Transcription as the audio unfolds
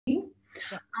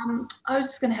I was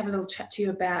just going to have a little chat to you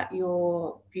about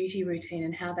your beauty routine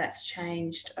and how that's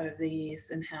changed over the years,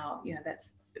 and how, you know,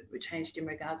 that's changed in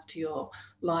regards to your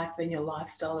life and your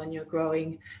lifestyle and your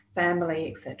growing family,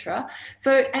 etc.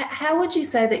 So, how would you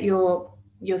say that your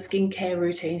skincare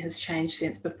routine has changed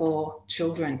since before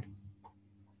children,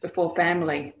 before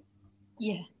family?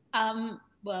 Yeah.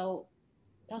 Well,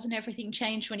 doesn't everything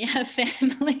change when you have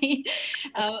family?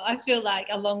 I feel like,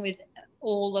 along with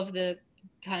all of the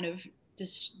kind of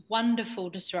wonderful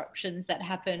disruptions that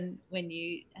happen when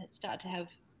you start to have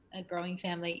a growing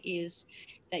family, is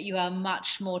that you are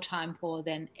much more time poor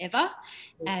than ever.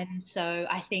 Yes. And so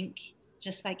I think,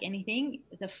 just like anything,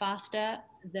 the faster,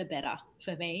 the better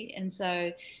for me. And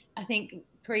so I think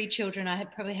pre-children, I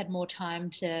had probably had more time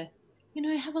to,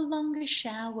 have a longer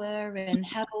shower and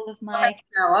have all of my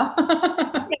Shower.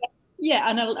 yeah,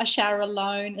 and a shower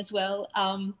alone as well,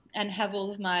 and have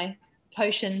all of my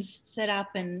potions set up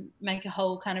and make a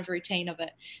whole kind of routine of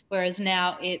it. Whereas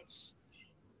now it's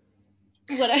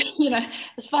whatever,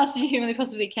 as fast as you humanly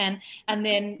possibly can. And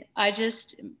then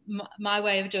my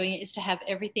way of doing it is to have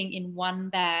everything in one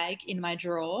bag in my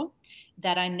drawer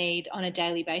that I need on a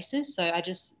daily basis. So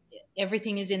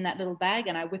everything is in that little bag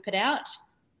and I whip it out.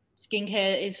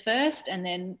 Skincare is first, and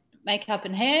then makeup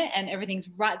and hair, and everything's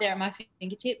right there at my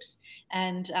fingertips.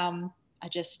 And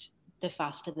the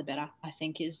faster the better, I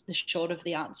think, is the short of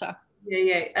the answer. Yeah,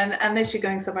 yeah. And unless you're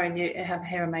going somewhere and you have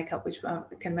hair and makeup, which I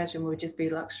can imagine would just be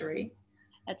luxury.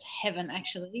 That's heaven,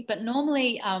 actually. But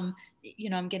normally, I'm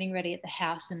getting ready at the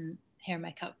house, and hair and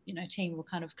makeup, team will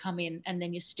kind of come in, and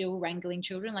then you're still wrangling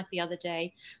children. Like the other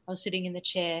day, I was sitting in the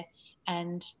chair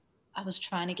and I was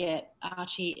trying to get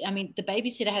Archie. I mean, the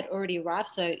babysitter had already arrived,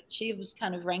 so she was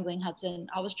kind of wrangling Hudson.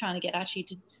 I was trying to get Archie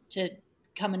to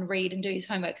come and read and do his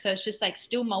homework. So it's just like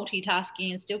still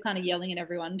multitasking and still kind of yelling at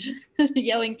everyone,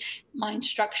 yelling my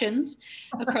instructions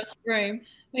across the room.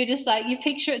 We're just like, you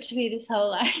picture it to be this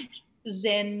whole like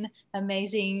zen,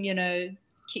 amazing,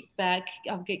 kickback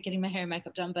of getting my hair and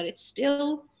makeup done, but it's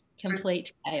still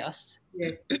complete chaos.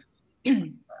 Yes.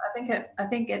 I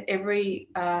think at every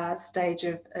stage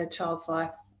of a child's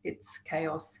life, it's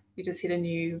chaos. You just hit a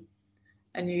new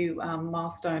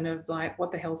milestone of like,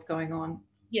 what the hell's going on?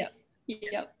 Yep.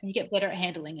 And you get better at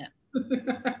handling it.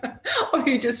 Or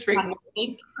you just drink more.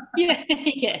 Yeah.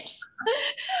 Yes.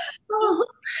 Oh.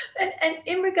 And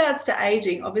in regards to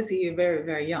aging, obviously you're very,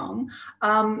 very young.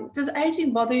 Does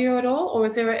aging bother you at all? Or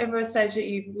is there ever a stage that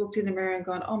you've looked in the mirror and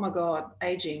gone, oh my God,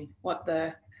 aging,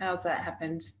 how's that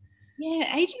happened?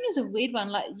 Yeah, aging is a weird one.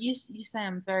 Like you say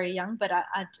I'm very young, but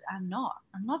I'm not.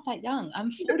 I'm not that young.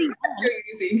 I'm 41.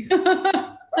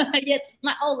 Yeah, it's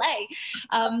my old age.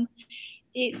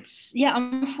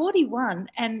 I'm 41,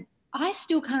 and I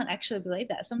still can't actually believe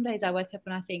that. Some days I wake up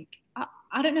and I think,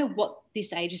 I don't know what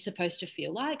this age is supposed to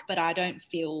feel like, but I don't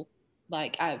feel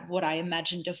like what I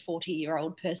imagined a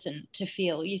 40-year-old person to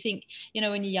feel. You think,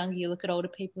 when you're younger, you look at older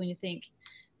people and you think,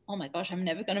 oh my gosh, I'm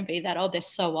never going to be that old. They're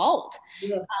so old.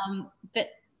 Yeah. But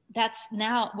that's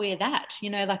now we're that,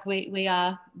 like we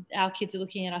are, our kids are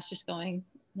looking at us just going,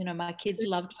 my kids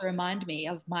love to remind me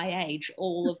of my age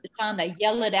all of the time. They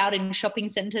yell it out in shopping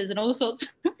centers and all sorts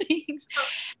of things.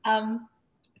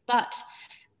 But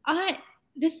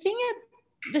the thing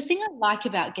I like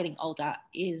about getting older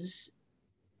is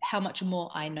how much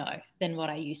more I know than what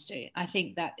I used to. I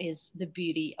think that is the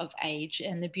beauty of age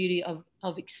and the beauty of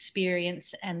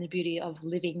experience and the beauty of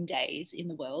living days in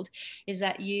the world, is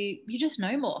that you just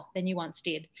know more than you once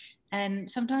did.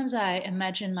 And sometimes I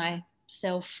imagine my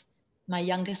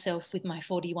younger self with my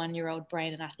 41-year-old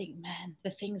brain, and I think, man,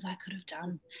 the things I could have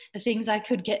done, the things I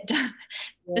could get done,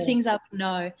 the things I would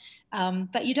know.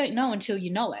 But you don't know until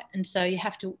you know it. And so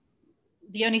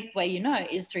the only way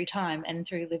is through time and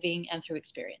through living and through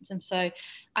experience. And so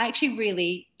I actually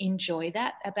really enjoy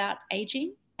that about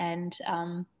aging, and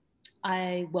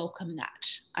I welcome that.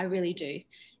 I really do,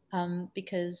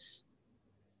 because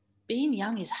being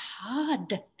young is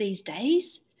hard these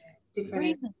days. It's different.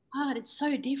 It's hard. It's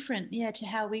so different, to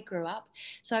how we grew up.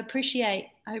 So I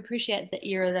appreciate the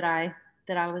era that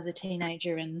I was a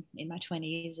teenager and in my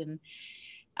 20s, and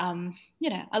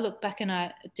I look back and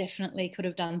I definitely could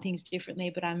have done things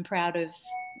differently, but I'm proud of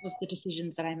the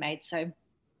decisions that I made. So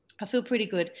I feel pretty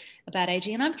good about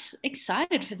aging, and I'm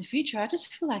excited for the future. I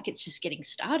just feel like it's just getting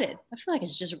started. I feel like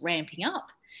it's just ramping up.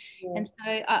 Yeah. And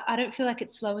so I don't feel like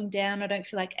it's slowing down. I don't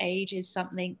feel like age is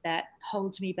something that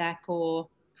holds me back or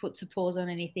puts a pause on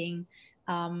anything.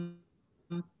 I'm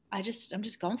just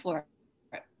gone for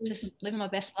it. Just living my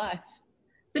best life.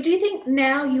 So do you think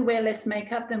now you wear less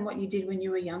makeup than what you did when you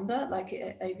were younger? Like,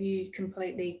 have you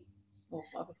completely well,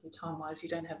 obviously time-wise, you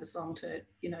don't have as long to,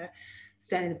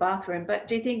 stand in the bathroom. But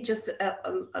do you think just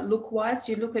a look-wise,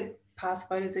 do you look at past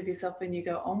photos of yourself and you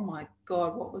go, oh my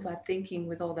God, what was I thinking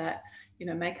with all that,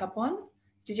 makeup on?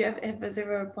 Did you ever, was there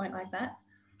ever a point like that?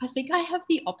 I think I have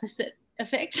the opposite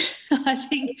effect. I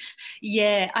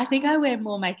think I wear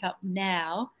more makeup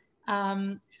now.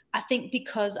 I think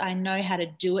because I know how to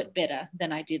do it better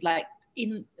than I did. Like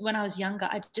when I was younger,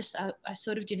 I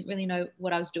sort of didn't really know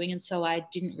what I was doing, and so I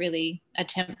didn't really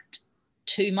attempt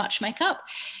too much makeup.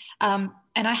 And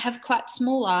I have quite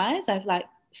small eyes. I have like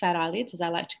fat eyelids, as I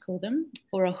like to call them,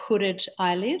 or a hooded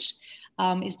eyelid.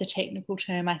 Is the technical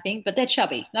term, I think, but they're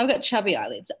chubby. I've got chubby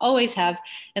eyelids, always have.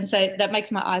 And so that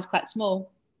makes my eyes quite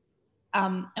small.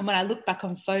 And when I look back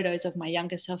on photos of my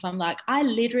younger self, I'm like, I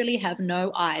literally have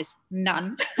no eyes,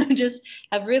 none. I just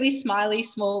have really smiley,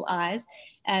 small eyes.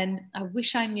 And I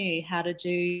wish I knew how to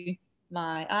do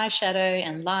my eyeshadow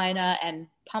and liner and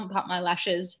pump up my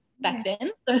lashes back then,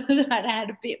 so that I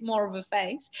had a bit more of a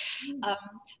face.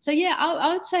 So yeah,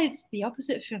 I would say it's the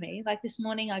opposite for me. Like this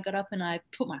morning I got up and I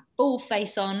put my full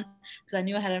face on because I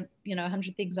knew I had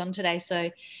 100 things on today.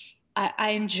 So I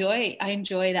enjoy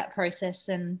that process.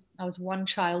 And I was one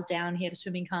child down here to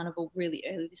Swimming Carnival really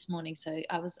early this morning, so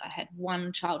I had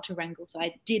one child to wrangle, so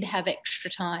I did have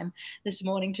extra time this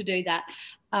morning to do that.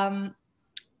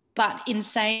 But in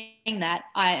saying that,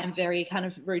 I am very kind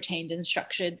of routined and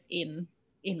structured in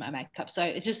my makeup. So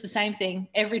it's just the same thing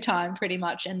every time pretty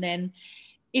much. And then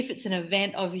if it's an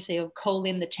event, obviously I'll call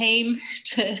in the team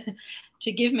to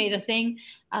give me the thing.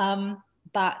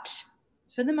 But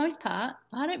for the most part,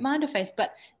 I don't mind a face.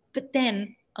 But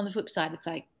then on the flip side, it's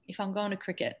like if I'm going to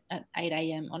cricket at 8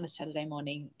 a.m. on a Saturday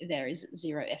morning, there is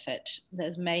zero effort.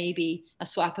 There's maybe a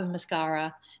swipe of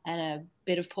mascara and a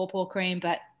bit of paw cream,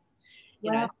 but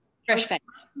fresh face.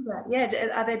 Yeah.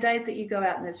 Are there days that you go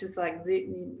out and it's just like,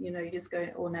 you just go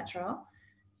all natural?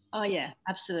 Oh yeah,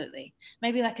 absolutely.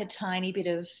 Maybe like a tiny bit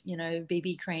of,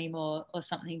 BB cream or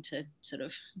something to sort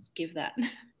of give that,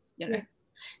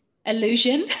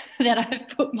 illusion that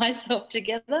I've put myself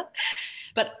together.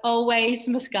 But always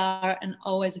mascara and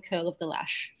always a curl of the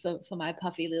lash for my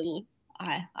puffy little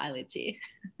eyelids here.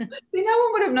 See, no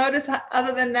one would have noticed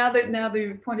other than now that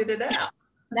you've pointed it out.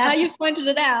 Now you've pointed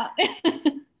it out.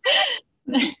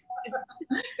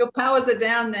 Your powers are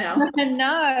down now.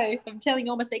 No, I'm telling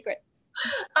all my secrets.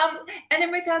 And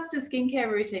in regards to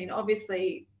skincare routine,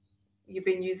 obviously you've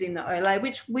been using the Olay.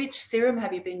 Which serum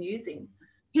have you been using?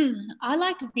 I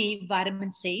like the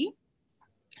vitamin C.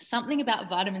 Something about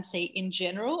vitamin C in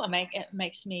general, it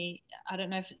makes me, I don't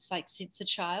know if it's like since a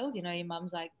child, your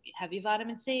mum's like, have your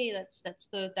vitamin C, that's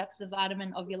the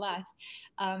vitamin of your life.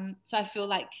 So I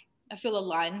feel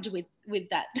aligned with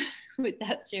that with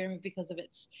that serum because of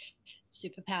its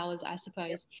superpowers, I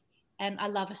suppose. And I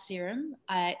love a serum.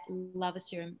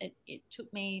 It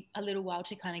took me a little while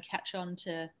to kind of catch on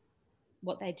to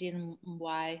what they did and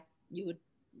why you would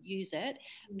use it.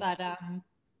 But I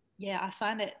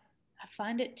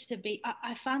find it to be,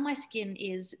 I find my skin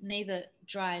is neither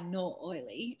dry nor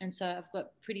oily. And so I've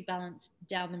got pretty balanced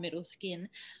down the middle skin.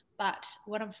 But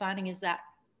what I'm finding is that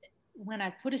when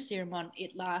I put a serum on,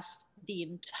 it lasts the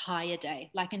entire day.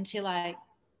 Like until I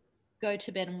go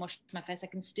to bed and wash my face, I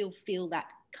can still feel that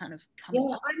kind of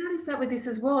coming up. I noticed that with this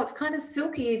as well. It's kind of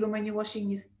silky even when you're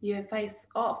washing your face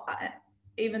off,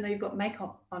 even though you've got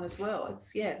makeup on as well.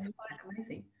 It's quite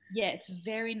amazing. Yeah, it's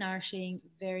very nourishing,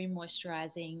 very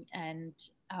moisturizing. And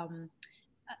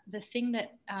the thing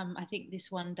that I think this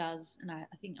one does, and I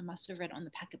think I must have read it on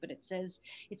the packet, but it says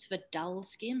it's for dull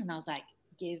skin. And I was like,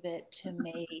 give it to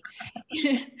me.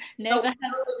 Never have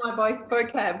my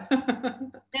vocab.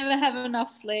 Never have enough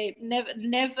sleep. Never,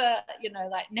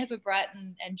 never bright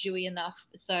and dewy enough.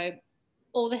 So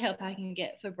all the help I can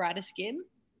get for brighter skin,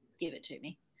 give it to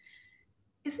me.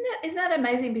 Isn't that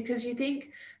amazing? Because you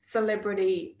think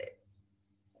celebrity,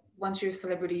 once you're a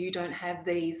celebrity, you don't have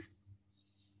these,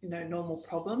 normal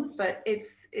problems, but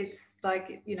it's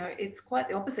like, it's quite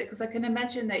the opposite. Because I can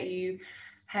imagine that you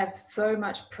have so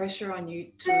much pressure on you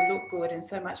to look good, and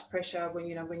so much pressure when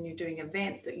you're doing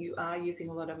events that you are using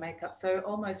a lot of makeup. So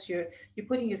almost you're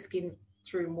putting your skin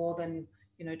through more than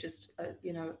just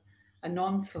a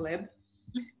non-celeb,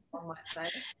 one might say.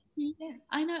 Yeah,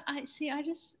 I know. I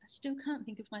still can't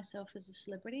think of myself as a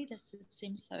celebrity. It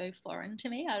seems so foreign to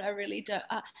me. I really don't.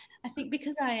 I think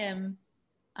because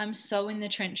I'm so in the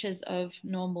trenches of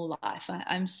normal life.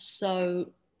 I'm so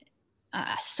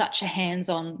such a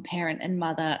hands-on parent and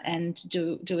mother, and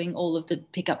doing all of the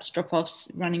pickups,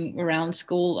 drop-offs, running around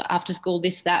school, after school,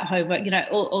 this, that, homework,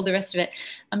 all the rest of it.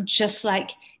 I'm just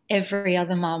like every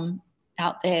other mum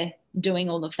out there doing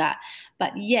all of that.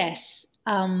 But yes,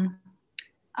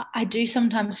 I do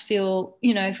sometimes feel,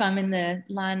 you know, if I'm in the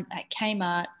line at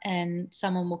Kmart and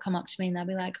someone will come up to me and they'll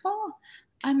be like, oh,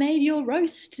 I made your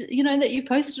roast, you know, that you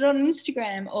posted on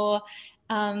Instagram. Or,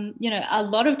 you know, a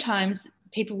lot of times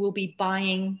people will be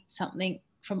buying something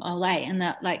from Olay and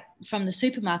that, like, from the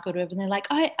supermarket or whatever, and they're like,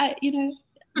 I you know,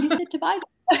 you said to buy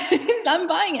it. I'm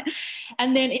buying it.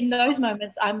 And then in those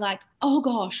moments, I'm like, oh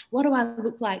gosh, what do I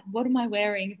look like? What am I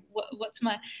wearing? What's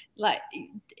my, like,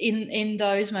 in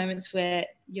those moments where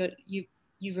you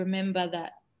remember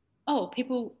that, oh,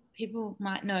 people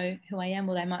might know who I am,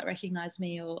 or they might recognize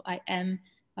me, or I am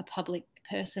a public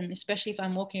person, especially if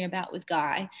I'm walking about with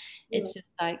Guy. Yeah. It's just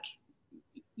like,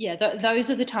 yeah,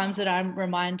 those are the times that I'm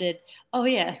reminded, oh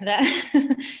yeah,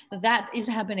 that that is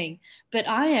happening. But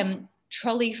I am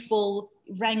trolley full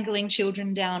wrangling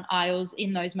children down aisles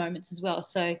in those moments as well.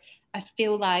 So I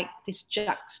feel like this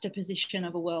juxtaposition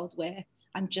of a world where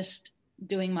I'm just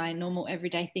doing my normal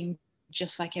everyday thing,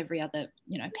 just like every other,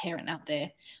 you know, parent out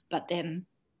there. But then,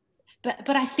 but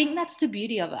I think that's the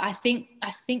beauty of it. I think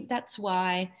that's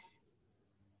why,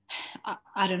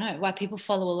 I don't know, why people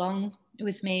follow along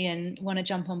with me and want to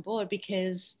jump on board,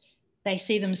 because they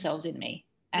see themselves in me.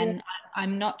 And Yeah.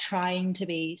 I'm not trying to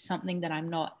be something that I'm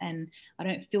not. And I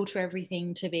don't filter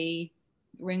everything to be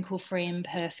wrinkle free and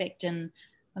perfect. And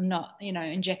I'm not, you know,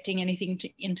 injecting anything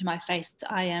into my face.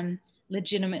 I am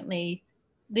legitimately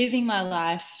living my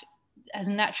life as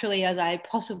naturally as I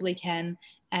possibly can.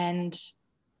 And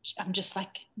I'm just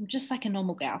like a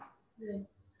normal gal. Yeah.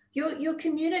 Your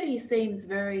community seems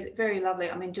very, very lovely.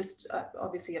 I mean, just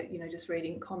obviously, you know, just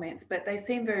reading comments, but they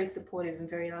seem very supportive and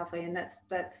very lovely, and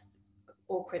that's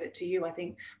all credit to you. I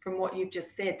think from what you've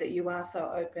just said, that you are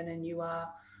so open and you are,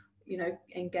 you know,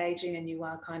 engaging, and you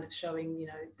are kind of showing, you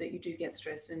know, that you do get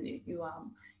stressed, and you are,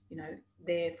 you know,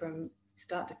 there from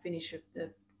start to finish of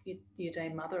your day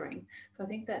mothering. So I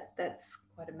think that's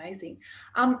quite amazing.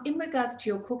 In regards to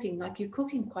your cooking, like, you're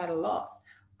cooking quite a lot.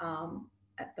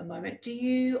 At the moment, do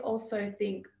you also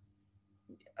think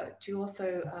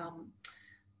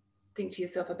think to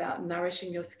yourself about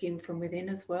nourishing your skin from within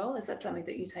as well? Is that something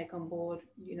that you take on board,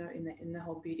 you know, in the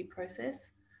whole beauty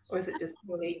process, or is it just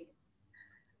purely?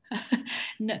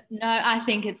 No, I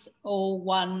think it's all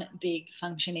one big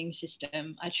functioning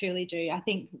system. I truly do. I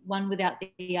think one without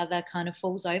the other kind of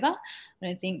falls over. I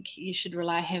don't think you should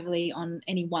rely heavily on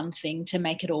any one thing to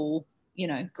make it all, you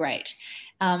know, great.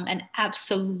 And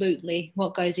absolutely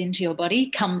what goes into your body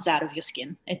comes out of your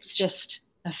skin. It's just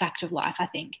a fact of life, I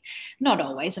think. Not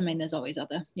always. I mean, there's always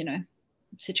other, you know,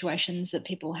 situations that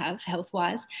people have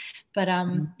health-wise, but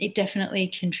it definitely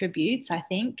contributes, I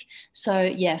think. So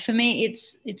yeah, for me,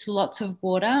 it's lots of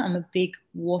water. I'm a big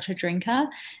water drinker,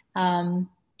 and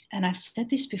I've said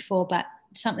this before, but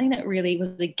something that really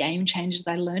was a game changer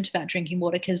that I learned about drinking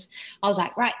water, because I was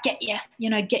like, right, get your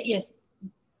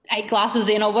 8 glasses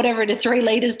in, or whatever it is, 3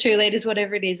 liters, 2 liters,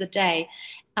 whatever it is a day.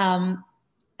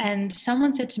 And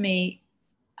someone said to me,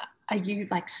 are you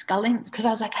like sculling? Because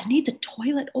I was like, I need the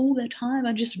toilet all the time.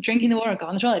 I'm just drinking the water, go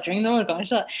on the toilet, drinking the water, go on the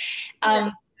toilet.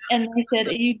 And they said,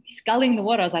 are you sculling the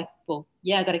water? I was like, well,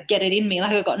 yeah, I got to get it in me.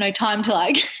 Like, I've got no time to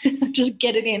like just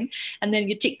get it in. And then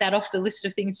you tick that off the list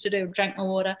of things to do, drank my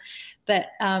water. But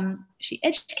she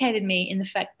educated me in the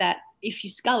fact that if you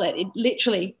scull it, it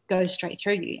literally goes straight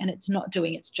through you and it's not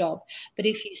doing its job. But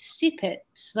if you sip it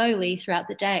slowly throughout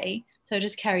the day, so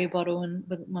just carry a bottle and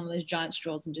with one of those giant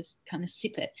straws and just kind of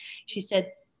sip it, she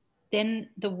said, then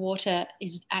the water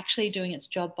is actually doing its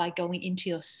job by going into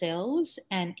your cells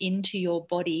and into your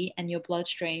body and your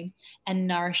bloodstream and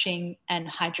nourishing and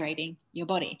hydrating your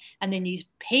body. And then you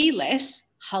pee less,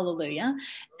 hallelujah,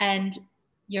 and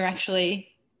you're actually,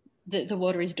 the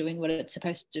water is doing what it's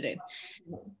supposed to do.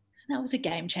 That was a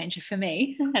game changer for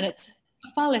me, and it's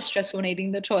far less stressful than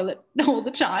eating the toilet all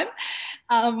the time.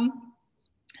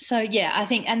 So yeah, I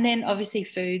think, and then obviously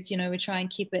foods, you know, we try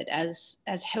and keep it as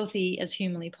healthy as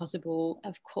humanly possible.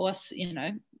 Of course, you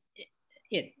know,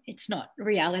 it's not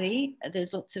reality.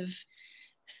 There's lots of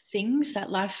things that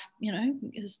life, you know,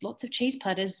 there's lots of cheese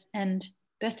platters and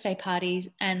birthday parties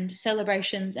and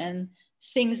celebrations and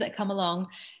things that come along.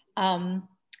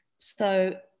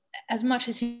 So as much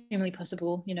as humanly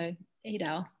possible, you know, eat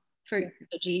our fruit,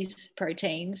 veggies,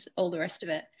 proteins, all the rest of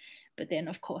it. But then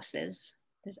of course there's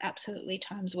absolutely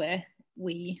times where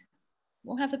we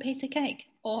will have a piece of cake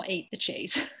or eat the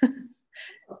cheese.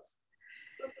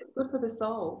 Good for the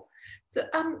soul. So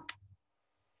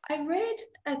I read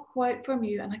a quote from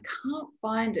you, and I can't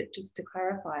find it just to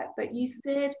clarify it, but you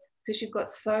said, because you've got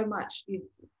so much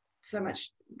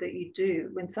that you do,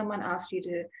 when someone asked you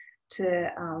to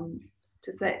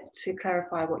to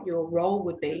clarify what your role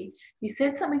would be, you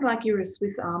said something like you're a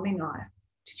Swiss Army knife.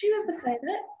 Did you ever say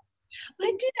that?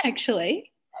 I did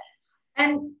actually.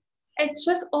 And it's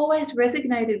just always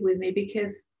resonated with me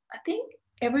because I think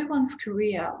everyone's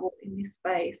career in this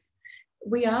space,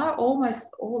 we are almost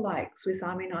all like Swiss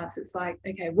Army knives. It's like,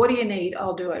 okay, what do you need?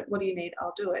 I'll do it. What do you need?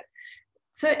 I'll do it.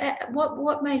 So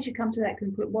what made you come to that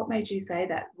conclusion? What made you say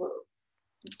that? What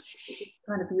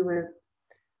kind of you were...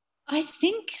 I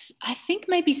think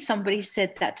maybe somebody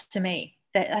said that to me.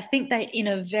 That I think they, in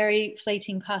a very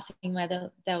fleeting passing way,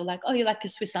 they were like, "Oh, you're like a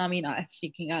Swiss Army knife." You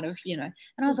can kind of, and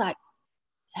I was like,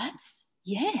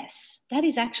 yes, that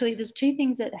is actually. There's two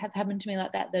things that have happened to me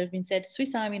like that have been said: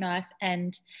 Swiss Army knife,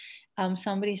 and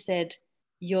somebody said,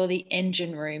 "You're the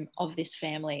engine room of this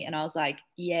family," and I was like,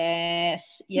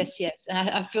 yes. And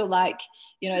I feel like,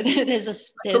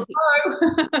 there's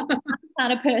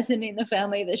kind of person in the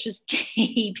family that's just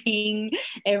keeping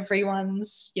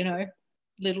everyone's,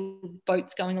 little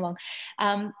boats going along.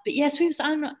 But yes, Swiss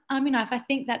Army knife, I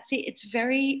think that's it. It's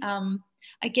very,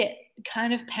 I get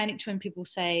kind of panicked when people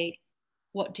say,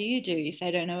 "What do you do?" if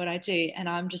they don't know what I do. And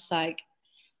I'm just like,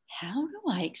 how do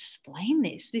I explain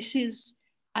this? This is,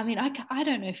 I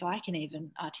don't know if I can even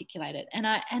articulate it. And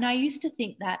I used to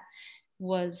think that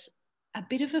was a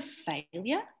bit of a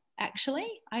failure, actually.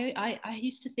 I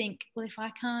used to think, well, if I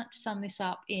can't sum this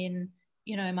up in,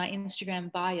 my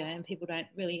Instagram bio and people don't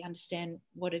really understand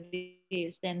what it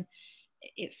is, then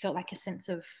it felt like a sense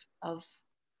of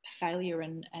failure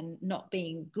and not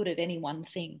being good at any one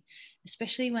thing,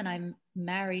 especially when I'm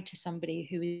married to somebody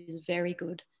who is very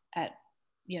good at,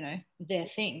 their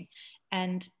thing.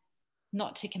 And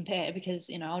not to compare, because,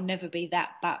 I'll never be that,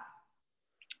 but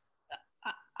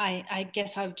I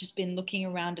guess I've just been looking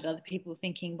around at other people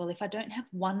thinking, well, if I don't have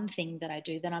one thing that I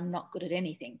do, then I'm not good at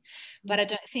anything. But I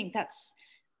don't think that's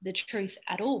the truth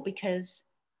at all, because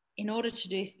in order to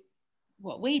do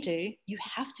what we do, you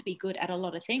have to be good at a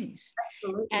lot of things.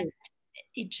 Absolutely. And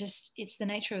it's the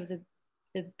nature of the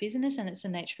business, and it's the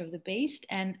nature of the beast.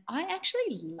 And I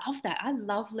actually love that. I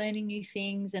love learning new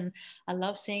things, and I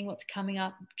love seeing what's coming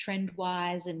up trend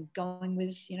wise and going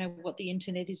with, what the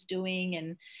internet is doing,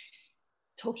 and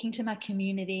talking to my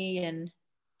community, and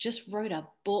just wrote a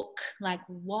book. Like,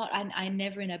 what? I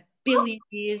never in a billion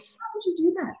years. How did you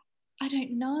do that? I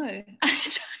don't know. I'm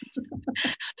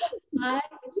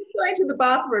just going to the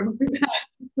bathroom.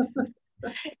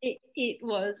 It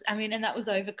was, and that was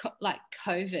over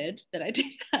COVID that I did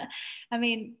that.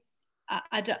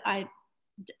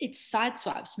 It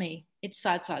sideswipes me.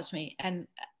 And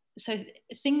so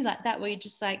things like that, where you're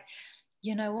just like,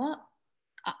 you know what?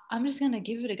 I'm just going to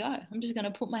give it a go. I'm just going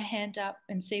to put my hand up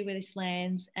and see where this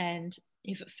lands. And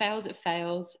if it fails, it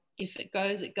fails. If it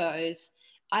goes, it goes.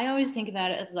 I always think about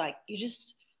it as like, you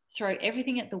just throw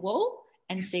everything at the wall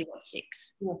and see what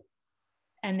sticks. Yeah.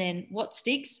 And then what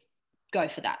sticks, go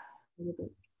for that.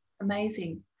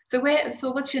 Amazing. So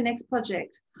what's your next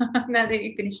project now that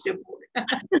you finished your book?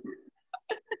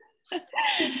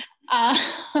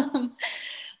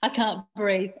 I can't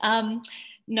breathe.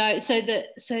 No, so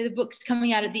the book's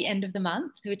coming out at the end of the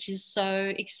month, which is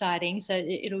so exciting. So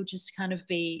it'll just kind of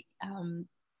be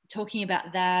talking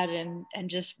about that and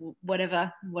just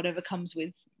whatever comes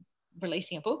with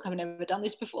releasing a book. I've never done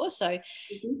this before, so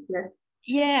yes,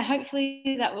 yeah,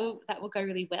 hopefully that will go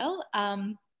really well.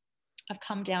 I've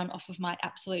come down off of my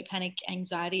absolute panic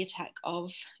anxiety attack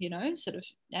of, sort of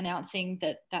announcing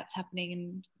that that's happening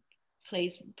and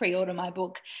please pre-order my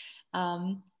book.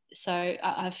 So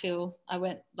I feel I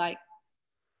went like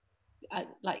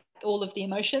all of the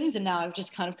emotions, and now I've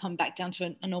just kind of come back down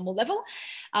to a normal level.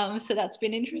 So that's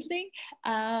been interesting.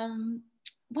 I'm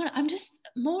just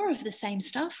more of the same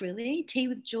stuff, really. Tea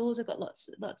with Jules. I've got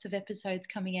lots of episodes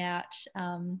coming out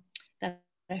that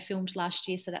I filmed last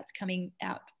year, so that's coming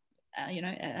out,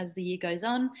 as the year goes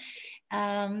on.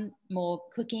 More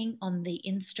cooking on the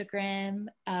Instagram.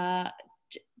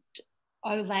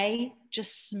 Olay,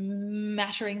 just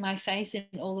smattering my face in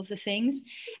all of the things,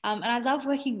 and I love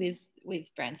working with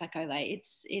brands like Olay.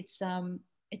 It's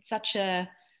such a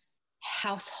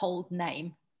household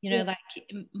name, like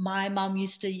my mum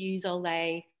used to use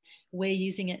Olay, we're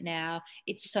using it now.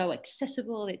 It's so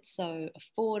accessible, it's so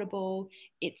affordable,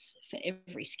 it's for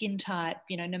every skin type.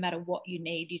 No matter what you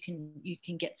need, you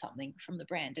can get something from the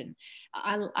brand. And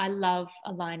I love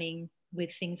aligning with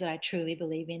things that I truly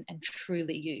believe in and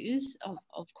truly use,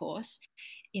 of course,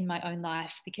 in my own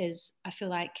life, because I feel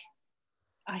like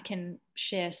I can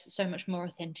share so much more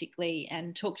authentically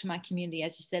and talk to my community.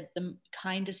 As you said, the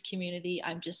kindest community.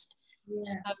 I'm just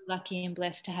so lucky and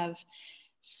blessed to have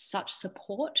such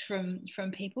support from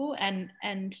people, and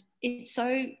it's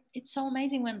so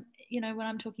amazing when, you know, when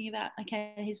I'm talking about,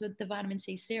 okay, here's with the vitamin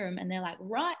C serum, and they're like,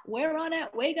 right, we're on it,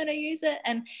 we're going to use it,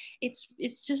 and it's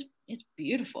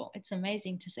beautiful. It's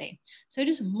amazing to see. So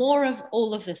just more of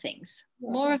all of the things,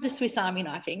 more of the Swiss Army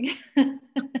knifing. A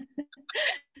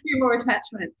few more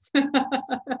attachments.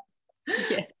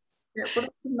 Yes. Yeah, well,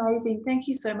 that's amazing. Thank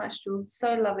you so much, Jules.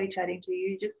 So lovely chatting to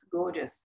you. Just gorgeous.